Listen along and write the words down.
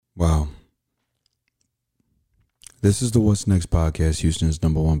Wow. This is the What's Next podcast, Houston's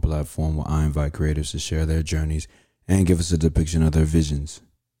 #1 platform where I invite creatives to share their journeys and give us a depiction of their visions.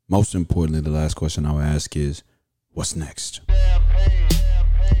 Most importantly, the last question I will ask is, what's next?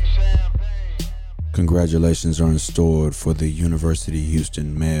 Congratulations are in store for the University of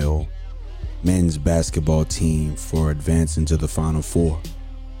Houston men's basketball team for advancing to the Final Four.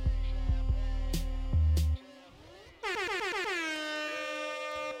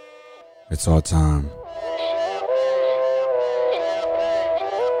 It's our time.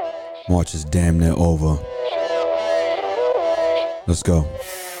 March is damn near over. Let's go.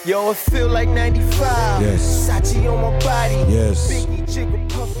 Yo, it feel like 95. Yes. Sachi on my body. Yes. Biggie, jiggle,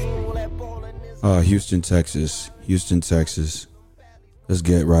 puffy, all that ball in this. Houston, Texas. Let's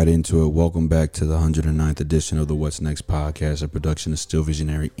get right into it. Welcome back to the 109th edition of the What's Next podcast, a production of Still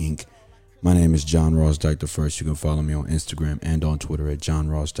Visionary Inc. My name is John Ross Dyke the First. You can follow me on Instagram and on Twitter at John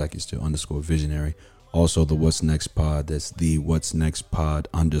Ross Dyke _visionary. Also, the What's Next pod. That's the What's Next pod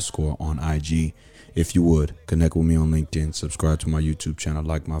 _ on IG. If you would, connect with me on LinkedIn, subscribe to my YouTube channel,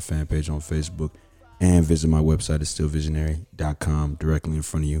 like my fan page on Facebook, and visit my website at stillvisionary.com directly in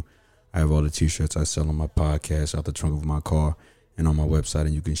front of you. I have all the t-shirts I sell on my podcast out the trunk of my car and on my website,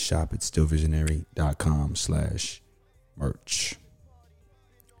 and you can shop at stillvisionary.com/merch.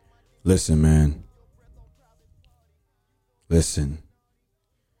 Listen, man. Listen.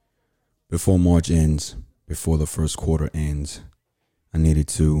 Before March ends, before the first quarter ends, I needed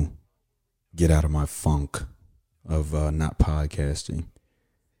to get out of my funk of not podcasting.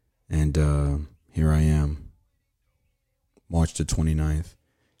 And here I am, March the 29th.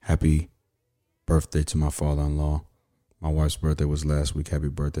 Happy birthday to my father-in-law. My wife's birthday was last week. Happy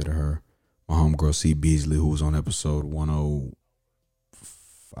birthday to her. My homegirl C. Beasley, who was on episode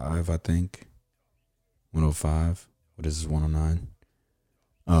 105, I think. 105. What is this, 109?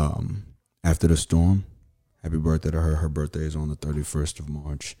 After the storm. Happy birthday to her. Her birthday is on the 31st of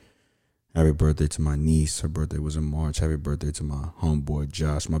March. Happy birthday to my niece. Her birthday was in March. Happy birthday to my homeboy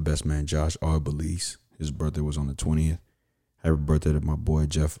Josh, my best man Josh Arbalise. His birthday was on the 20th. Happy birthday to my boy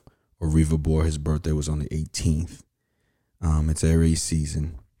Jeff Orivabor. His birthday was on the 18th. It's Aries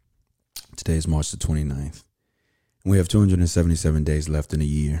season. Today is March the 29th. And we have 277 days left in a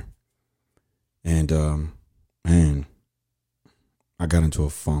year. And, man, I got into a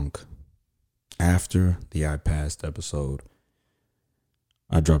funk. After the I Passed episode,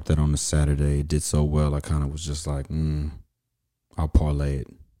 I dropped that on a Saturday. It did so well, I kind of was just like, I'll parlay it.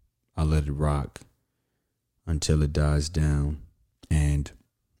 I'll let it rock until it dies down. And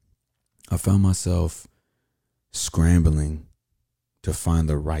I found myself scrambling to find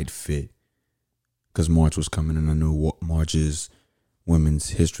the right fit because March was coming and I knew March is Women's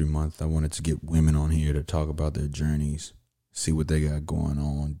History Month. I wanted to get women on here to talk about their journeys, see what they got going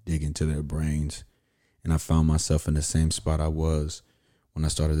on, dig into their brains. And I found myself in the same spot I was when I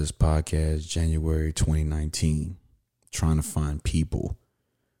started this podcast, January 2019, trying to find people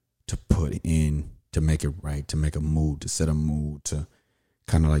to put in, to make it right, to make a mood, to set a mood, to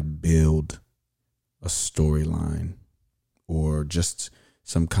kind of like build a storyline or just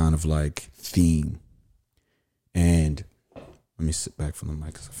some kind of like theme. And let me sit back from the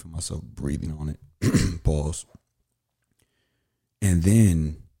mic because I feel myself breathing on it. Pause. And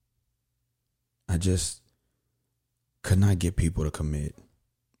then I just could not get people to commit.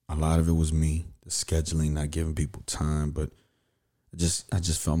 A lot of it was me, the scheduling, not giving people time, but I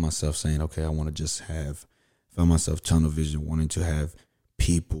just felt myself saying, okay, I want to just felt myself tunnel vision, wanting to have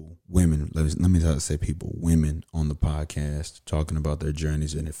people, women, let me say people, women on the podcast talking about their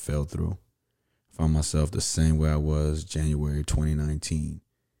journeys, and it fell through. I found myself the same way I was January 2019,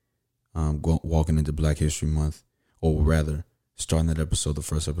 walking into Black History Month, or rather, starting that episode, the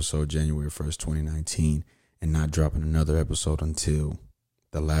first episode, January 1st, 2019, and not dropping another episode until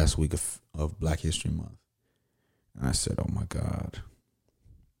the last week of Black History Month. And I said, oh my God,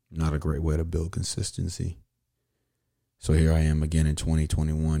 not a great way to build consistency. So here I am again in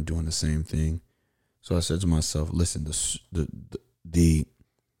 2021 doing the same thing. So I said to myself, listen,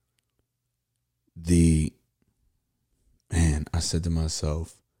 I said to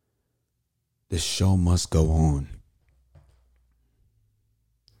myself, the show must go on.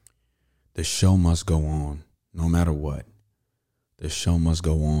 The show must go on, no matter what. The show must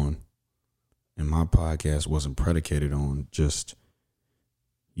go on. And my podcast wasn't predicated on just,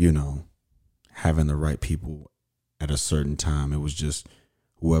 having the right people at a certain time. It was just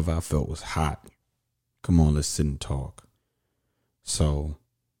whoever I felt was hot. Come on, let's sit and talk. So,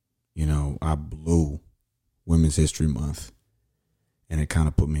 I blew Women's History Month, and it kind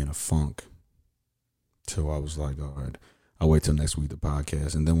of put me in a funk. So I was like, all right, I'll wait till next week to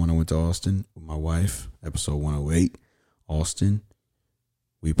podcast. And then when I went to Austin with my wife, episode 108, Austin,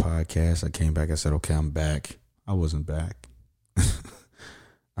 we podcast. I came back. I said, okay, I'm back. I wasn't back.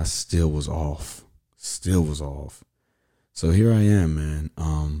 I still was off. So here I am, man.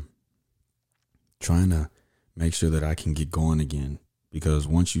 Trying to make sure that I can get going again. Because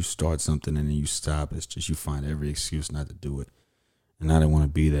once you start something and then you stop, it's just you find every excuse not to do it. And I didn't want to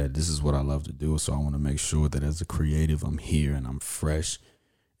be that. This is what I love to do. So I want to make sure that as a creative, I'm here and I'm fresh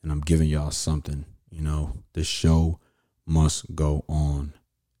and I'm giving y'all something. You know, the show must go on.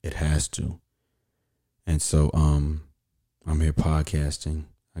 It has to. And so I'm here podcasting.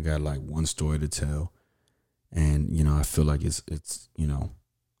 I got like one story to tell. And, you know, I feel like it's you know,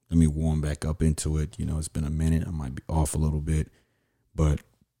 let me warm back up into it. You know, it's been a minute. I might be off a little bit, but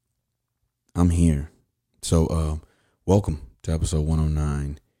I'm here. So welcome to episode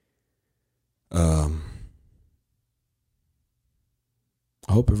 109. I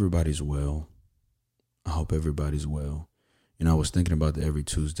hope everybody's well. You know, I was thinking about the Every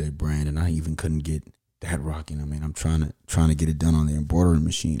Tuesday brand, and I even couldn't get that rocking. I mean, I'm trying to get it done on the embroidery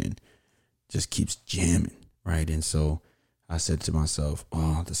machine, and just keeps jamming, right? And so I said to myself,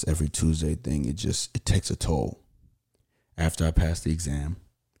 oh, this Every Tuesday thing, it takes a toll. After I passed the exam,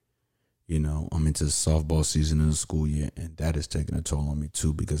 you know, I'm into the softball season in the school year, and that is taking a toll on me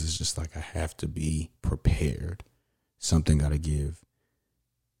too, because it's just like I have to be prepared. Something got to give.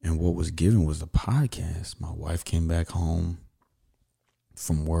 And what was given was the podcast. My wife came back home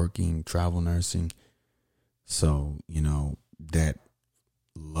from working, travel nursing. So, you know, that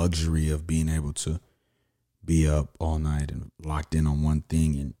luxury of being able to be up all night and locked in on one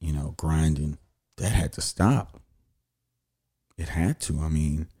thing and, you know, grinding, that had to stop. It had to. I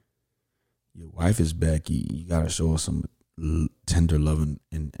mean, your wife is back. You got to show her some tender love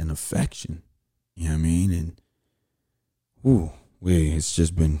and affection. You know what I mean? And, it's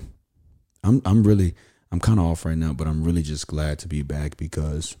just been, I'm kind of off right now, but I'm really just glad to be back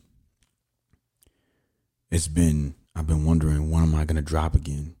because I've been wondering, when am I going to drop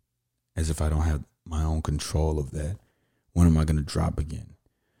again? As if I don't have my own control of that. When am I going to drop again?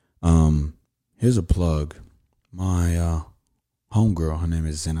 Here's a plug. My homegirl, her name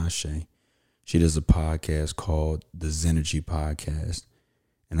is Zenashe. She does a podcast called the Zenergy Podcast.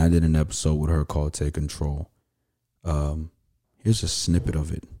 And I did an episode with her called Take Control. Here's a snippet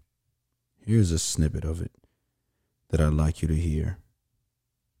of it. That I'd like you to hear.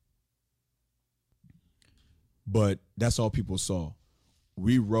 But that's all people saw.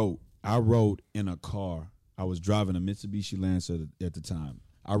 I wrote in a car. I was driving a Mitsubishi Lancer at the time.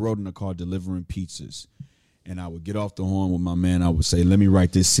 I rode in a car delivering pizzas. And I would get off the horn with my man. I would say, let me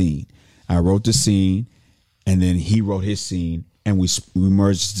write this scene. I wrote the scene, and then he wrote his scene. And we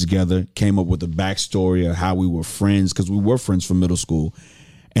merged together, came up with a backstory of how we were friends, because we were friends from middle school.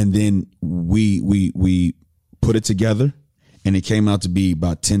 And then we put it together, and it came out to be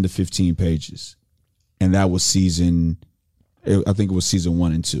about 10 to 15 pages. And that was season 1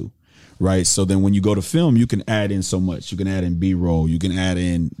 and 2, right? So then when you go to film, you can add in so much. You can add in B-roll. You can add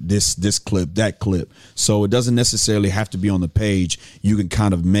in this clip, that clip. So it doesn't necessarily have to be on the page. You can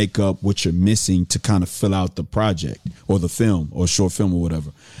kind of make up what you're missing to kind of fill out the project or the film or short film or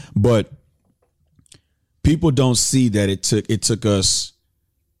whatever. But people don't see that it took us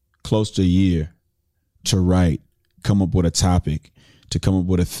close to a year to write, come up with a topic, to come up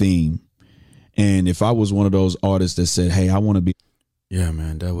with a theme. And if I was one of those artists that said, hey, I want to be. Yeah,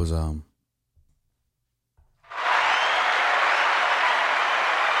 man, that was,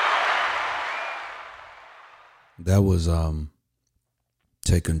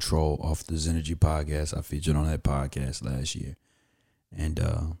 Take Control off the Zenergy Podcast. I featured on that podcast last year. And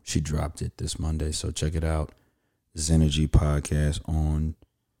she dropped it this Monday. So check it out. Zenergy Podcast on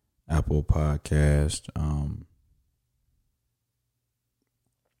Apple Podcast.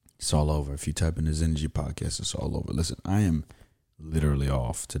 It's all over. If you type in the Zenergy Podcast, it's all over. Listen, I am literally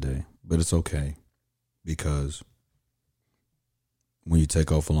off today, but it's okay, because when you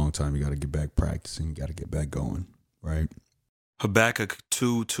take off a long time, you got to get back practicing. You got to get back going, right? Habakkuk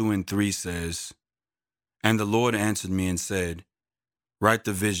 2:2-3 says, "And the Lord answered me and said, Write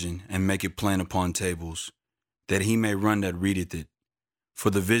the vision and make it plain upon tables, that he may run that readeth it. For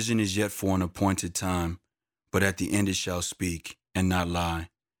the vision is yet for an appointed time, but at the end it shall speak, and not lie.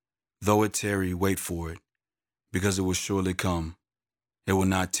 Though it tarry, wait for it, because it will surely come. It will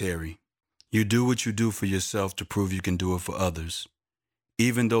not tarry. You do what you do for yourself to prove you can do it for others.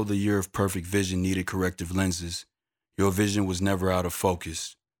 Even though the year of perfect vision needed corrective lenses, your vision was never out of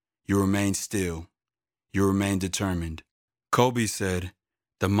focus. You remained still. You remained determined." Kobe said,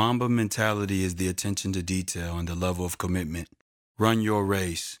 The Mamba mentality is the attention to detail and the level of commitment. Run your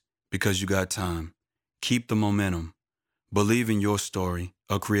race because you got time. Keep the momentum. Believe in your story,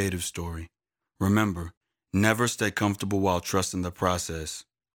 a creative story. Remember, never stay comfortable while trusting the process.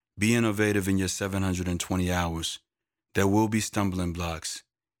 Be innovative in your 720 hours. There will be stumbling blocks.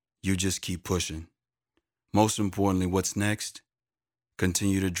 You just keep pushing. Most importantly, what's next?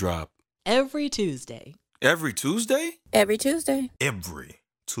 Continue to drop. Every Tuesday. Every Tuesday? Every Tuesday. Every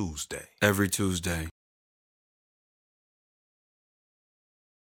Tuesday. Every Tuesday.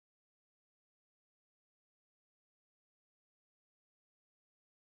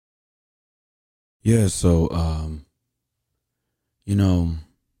 Yeah, so in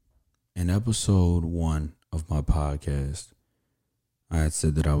episode 1 of my podcast, I had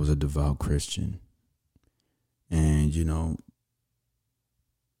said that I was a devout Christian. And,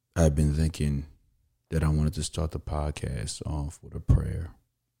 I've been thinking that I wanted to start the podcast off with a prayer.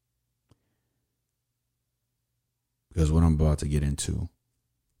 Because what I'm about to get into,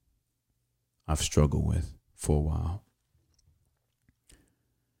 I've struggled with for a while.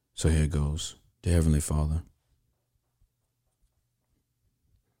 So here it goes. Dear Heavenly Father,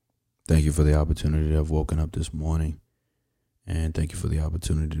 thank you for the opportunity to have woken up this morning. And thank you for the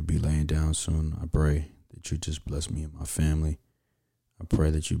opportunity to be laying down soon. I pray that you just bless me and my family. I pray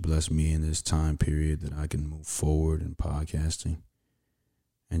that you bless me in this time period that I can move forward in podcasting.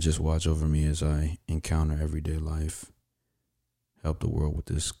 And just watch over me as I encounter everyday life. Help the world with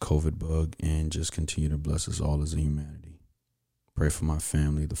this COVID bug and just continue to bless us all as a humanity. Pray for my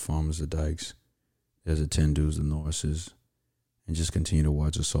family, the Farmers, the Dykes, there's the Tendus, the Norrises, and just continue to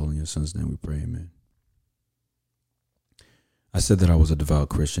watch us all in your son's name we pray, amen. I said that I was a devout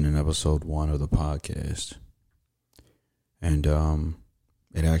Christian in episode 1 of the podcast. And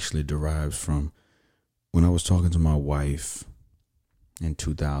it actually derives from when I was talking to my wife in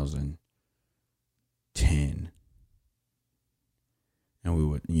 2010. And we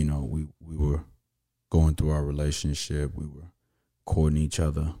were, we were going through our relationship. We were courting each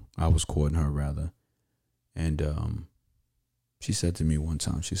other. I was courting her, rather. And she said to me one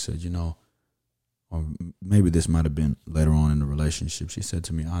time, she said, or maybe this might have been later on in the relationship. She said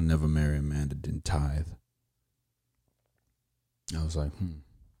to me, I'll never marry a man that didn't tithe. I was like,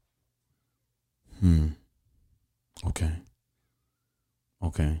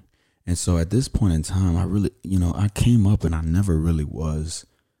 Okay. And so at this point in time, I really, I came up and I never really was,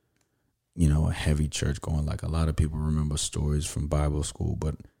 a heavy church going. Like a lot of people remember stories from Bible school,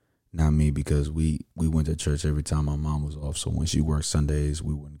 but not me, because we went to church every time my mom was off. So when she worked Sundays,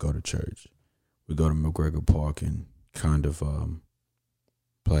 we wouldn't go to church. We'd go to McGregor Park and kind of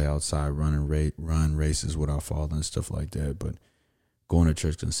play outside, run races with our father and stuff like that. But going to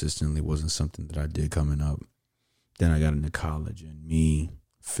church consistently wasn't something that I did coming up. Then I got into college, and me,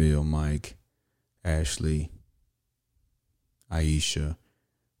 Phil, Mike, Ashley, Aisha,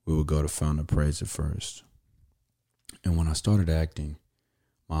 we would go to Fountain of Praise at first. And when I started acting,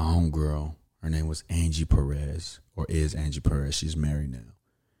 my homegirl, her name was Angie Perez, or is Angie Perez. She's married now.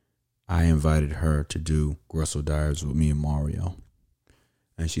 I invited her to do Grussel Diaries with me and Mario.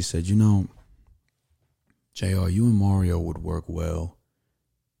 And she said, JR, you and Mario would work well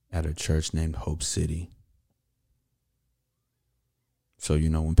at a church named Hope City. So,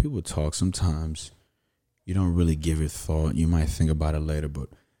 when people talk, sometimes you don't really give it thought. You might think about it later, but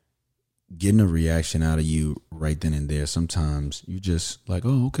getting a reaction out of you right then and there, sometimes you just like,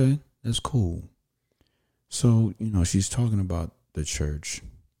 oh, okay, that's cool. So, she's talking about the church,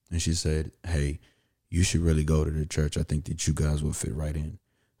 and she said, hey, you should really go to the church. I think that you guys would fit right in.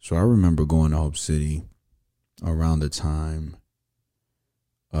 So I remember going to Hope City around the time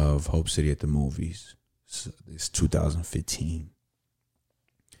of Hope City at the movies. It's 2015.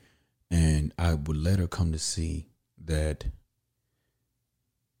 And I would later come to see that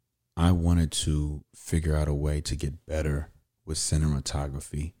I wanted to figure out a way to get better with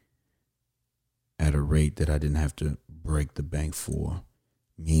cinematography at a rate that I didn't have to break the bank for,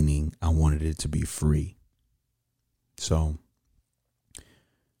 meaning I wanted it to be free. So,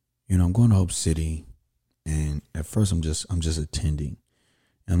 I'm going to Hope City, and at first I'm just attending.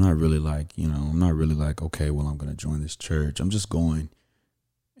 And I'm not really like, okay, well, I'm going to join this church. I'm just going.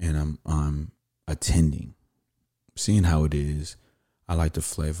 And I'm attending, seeing how it is. I like the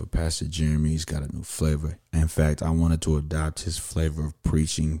flavor. Pastor Jeremy's got a new flavor. In fact, I wanted to adopt his flavor of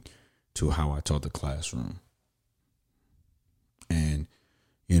preaching to how I taught the classroom. And,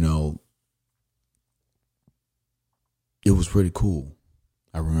 it was pretty cool.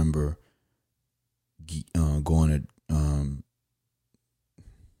 I remember going to,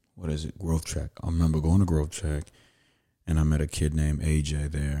 Growth Track. I remember going to Growth Track. and I met a kid named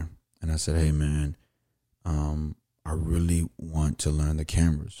AJ there. And I said, hey, man, I really want to learn the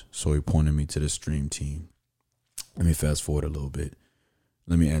cameras. So he pointed me to the stream team. Let me fast forward a little bit.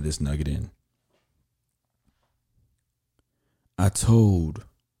 Let me add this nugget in. I told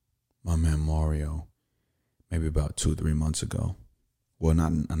my man Mario maybe about 2-3 months ago. Well,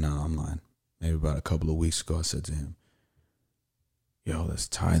 I'm lying. Maybe about a couple of weeks ago, I said to him, yo, this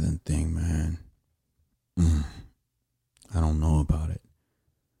tithing thing, man, I don't know about it.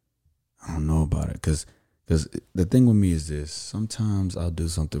 I don't know about it. Because the thing with me is this. Sometimes I'll do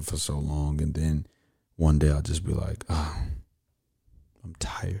something for so long, and then one day I'll just be like, I'm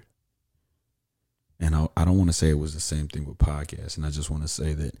tired. And I don't want to say it was the same thing with podcasts. And I just want to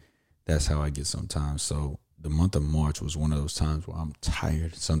say that that's how I get sometimes. So the month of March was one of those times where I'm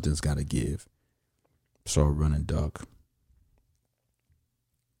tired. Something's got to give. So I run and duck.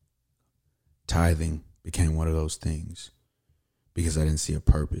 Tithing became one of those things because I didn't see a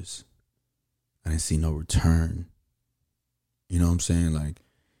purpose. I didn't see no return. You know what I'm saying? Like,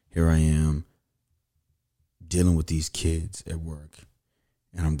 here I am dealing with these kids at work,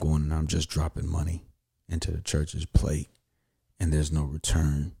 and I'm going and I'm just dropping money into the church's plate, and there's no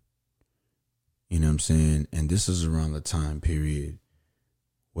return. You know what I'm saying? And this is around the time period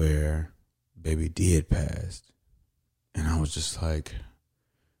where Baby D had passed. And I was just like,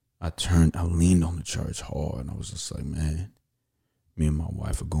 I leaned on the church hard, and I was just like, man, me and my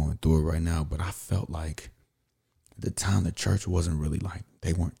wife are going through it right now. But I felt like at the time the church wasn't really like,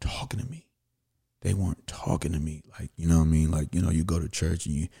 they weren't talking to me. They weren't talking to me. Like, you know what I mean? Like, you know, you go to church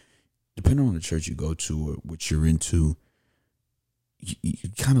and depending on the church you go to or what you're into, you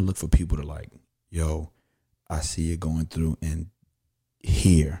kind of look for people to like, yo, I see you going through, and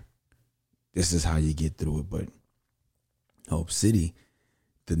here, this is how you get through it. But Hope City,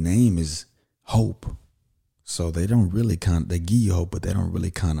 the name is Hope. So they don't really they give you hope, but they don't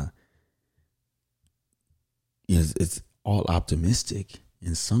really it's all optimistic.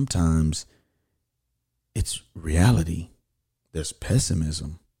 And sometimes it's reality. There's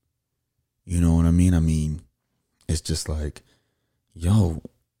pessimism. You know what I mean? I mean, it's just like, yo,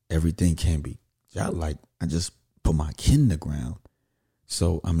 everything can be, like, I just put my kid in the ground.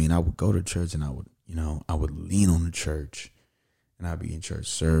 So, I mean, I would go to church and I would lean on the church, and I'd be in church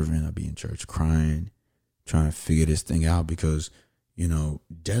serving. I'd be in church crying, trying to figure this thing out because, you know,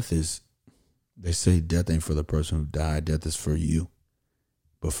 they say death ain't for the person who died. Death is for you.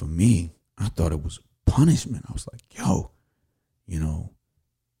 But for me, I thought it was punishment. I was like, yo,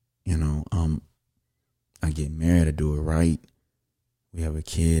 I get married, I do it right. We have a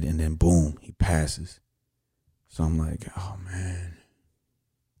kid, and then boom, he passes. So I'm like, oh man,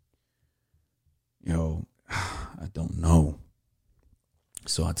 yo, I don't know.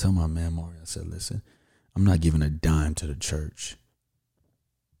 So I tell my man Mario, I said, listen, I'm not giving a dime to the church.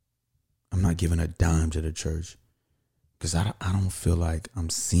 I'm not giving a dime to the church because I don't feel like I'm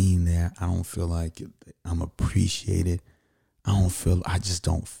seen there. I don't feel like I'm appreciated. I just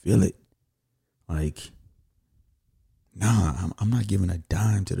don't feel it. Like, nah, I'm not giving a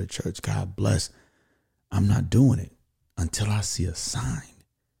dime to the church. God bless. I'm not doing it until I see a sign.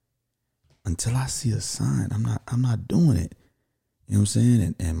 Until I see a sign, I'm not doing it. You know what I'm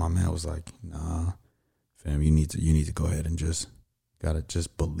saying? And my man was like, nah, fam, you need to go ahead and gotta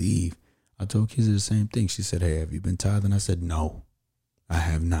believe. I told kids the same thing. She said, hey, have you been tithing? I said, no, I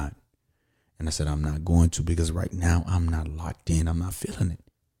have not. And I said, I'm not going to because right now I'm not locked in. I'm not feeling it.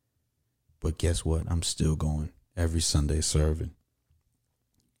 But guess what? I'm still going every Sunday serving.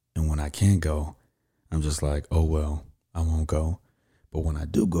 And when I can't go, I'm just like, oh, well, I won't go. But when I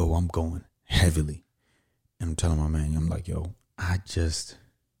do go, I'm going heavily. And I'm telling my man, I'm like, yo,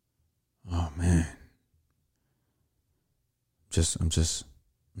 oh man.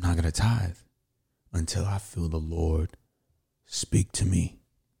 I'm not going to tithe until I feel the Lord speak to me.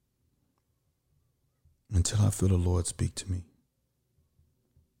 Until I feel the Lord speak to me.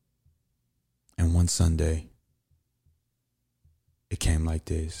 And one Sunday, it came like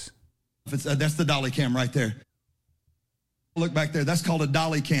this. That's the dolly cam right there. Look back there. That's called a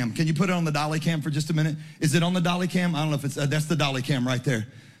dolly cam. Can you put it on the dolly cam for just a minute? Is it on the dolly cam? I don't know if it's, that's the dolly cam right there.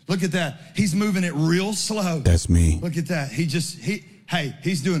 Look at that. He's moving it real slow. That's me. Look at that.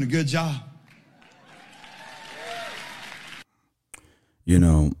 He's doing a good job. You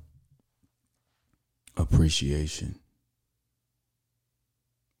know, appreciation.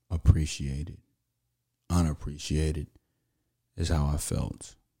 Appreciated. Unappreciated is how I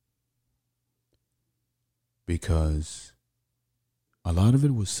felt. Because a lot of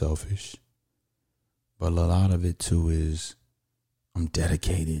it was selfish, but a lot of it too is I'm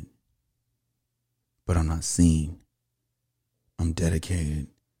dedicated, but I'm not seen. I'm dedicated,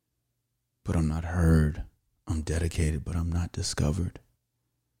 but I'm not heard. I'm dedicated, but I'm not discovered.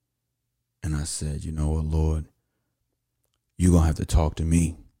 And I said, you know what, Lord, you're going to have to talk to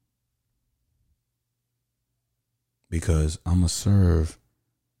me. Because I'm going to serve,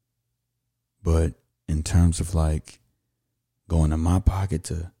 but in terms of like going in my pocket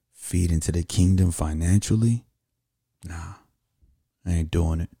to feed into the kingdom financially, nah, I ain't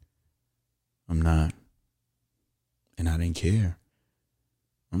doing it. I'm not. And I didn't care.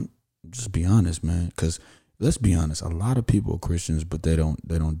 Just be honest, man. Because let's be honest, a lot of people are Christians, but they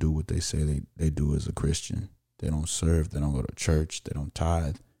don't do what they say they do as a Christian. They don't serve. They don't go to church. They don't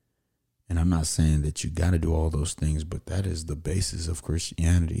tithe. And I'm not saying that you got to do all those things, but that is the basis of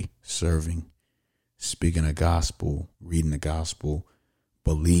Christianity: serving, speaking the gospel, reading the gospel,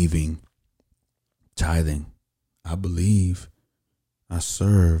 believing, tithing. I believe. I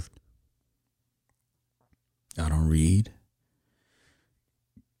served. I don't read.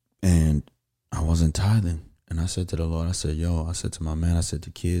 And I wasn't tithing. And I said to the Lord, I said, I said to my man, I said to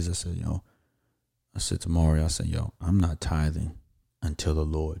kids, I said, I said to Mario, I said, I'm not tithing until the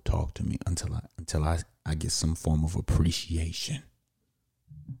Lord talk to me, until I get some form of appreciation.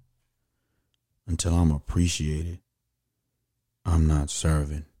 Until I'm appreciated, I'm not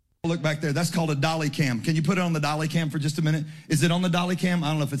serving. Look back there. That's called a dolly cam. Can you put it on the dolly cam for just a minute? Is it on the dolly cam? I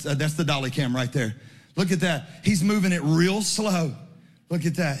don't know if it's, that's the dolly cam right there. Look at that. He's moving it real slow. Look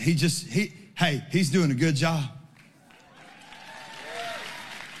at that. He's doing a good job.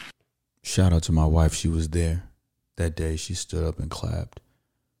 Shout out to my wife. She was there that day. She stood up and clapped.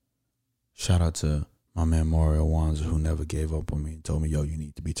 Shout out to my man Mario Wanza, who never gave up on me and told me, you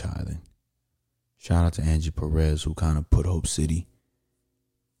need to be tithing. Shout out to Angie Perez, who kind of put Hope City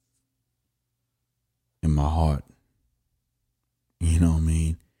in my heart. You know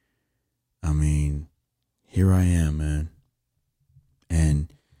what I mean? Here I am, man.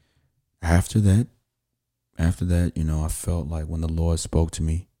 And after that, I felt like when the Lord spoke to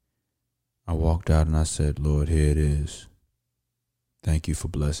me, I walked out and I said, Lord, here it is. Thank you for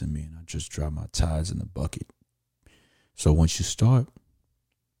blessing me. And I just dropped my tithes in the bucket. So once you start,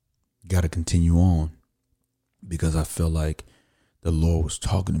 you got to continue on. Because I felt like the Lord was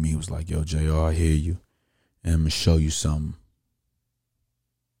talking to me. He was like, JR, I hear you. And I'm going to show you something.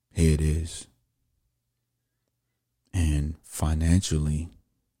 Here it is. And financially,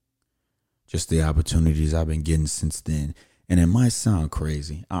 just the opportunities I've been getting since then. And it might sound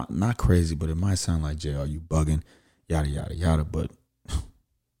crazy. Not crazy, but it might sound like, JR, you bugging, yada, yada, yada. But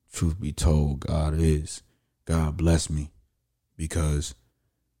truth be told, God bless me. Because,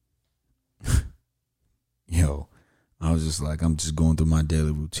 I was just like, I'm just going through my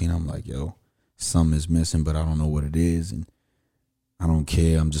daily routine. I'm like, something is missing, but I don't know what it is. And I don't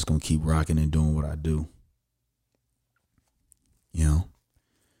care. I'm just going to keep rocking and doing what I do.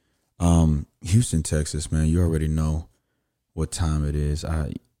 Houston, Texas, man, you already know what time it is.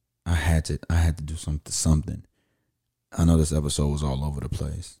 I had to do something. I know this episode was all over the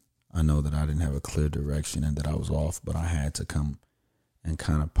place. I know that I didn't have a clear direction and that I was off, but I had to come and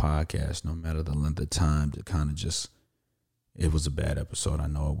kind of podcast, no matter the length of time, to kind of just, it was a bad episode. I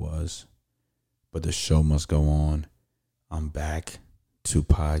know it was, but the show must go on. I'm back to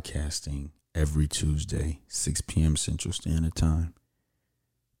podcasting every Tuesday, 6 p.m. Central Standard Time.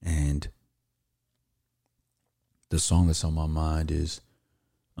 And the song that's on my mind is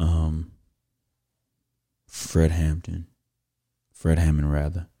Fred Hammond,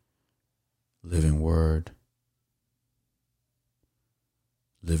 Living Word.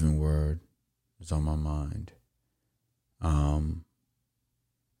 Living Word is on my mind.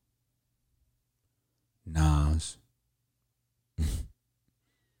 Nas.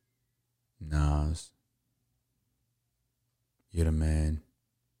 You're the Man.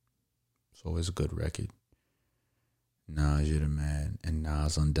 It's always a good record. Nas, You're the Man, and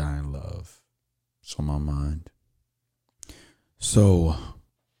Nas, Undying Love. It's on my mind. So,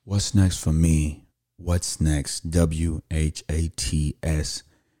 what's next for me? What's next? WHATS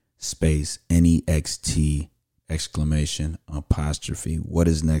space NEXT exclamation apostrophe. What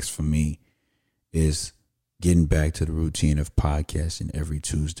is next for me is getting back to the routine of podcasting every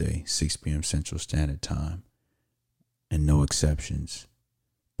Tuesday, 6 p.m. Central Standard Time, and no exceptions.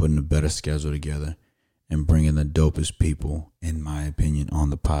 Putting a better schedule together and bringing the dopest people, in my opinion,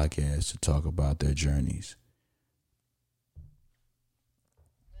 on the podcast to talk about their journeys.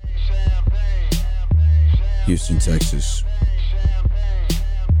 Houston, Texas.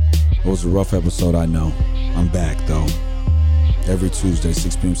 It was a rough episode, I know. I'm back, though. Every Tuesday,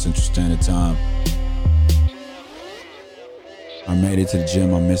 6 p.m. Central Standard Time. I made it to the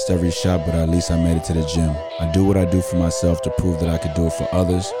gym. I missed every shot, but at least I made it to the gym. I do what I do for myself to prove that I could do it for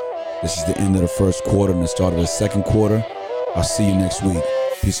others. This is the end of the first quarter and the start of the second quarter. I'll see you next week.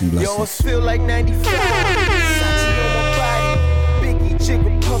 Peace and blessings. Yo, it feel like 95. Sachi on my body. Biggie,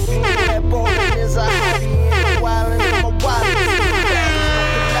 jigger, puffy, that ball is a hobby. And wildin' in my wallet.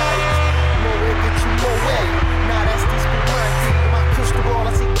 Nowhere get you nowhere. Nah, that's these Buranti. My crystal ball,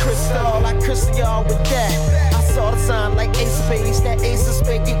 I see crystal. I crystal y'all with that. I saw the sign like Ace of Spades. That Ace of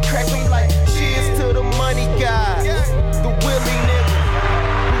Spades get cracked me like cheers to the money guy. The Willie nigga.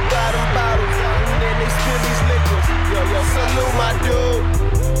 We got them bottles. And then they spill these liquors. Yo, salute my dude.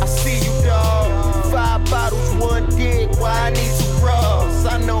 I see you, dog. 5 bottles, 1 dick. Why I need 2 bras?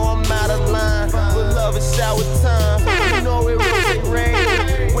 I know I'm out of line, but love is shower time. You know it really rain.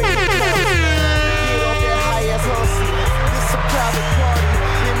 When you get off that high ass hustle. This a private party.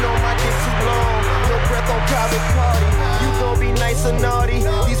 Been on my dick too long. No breath on private party. You gon' be nice or naughty.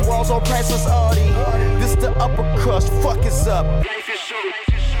 These walls on priceless Audi. This the upper crust. Fuck is up.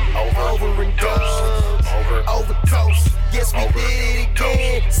 Over and done. Overdose. Guess we did it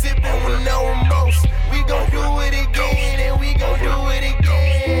again.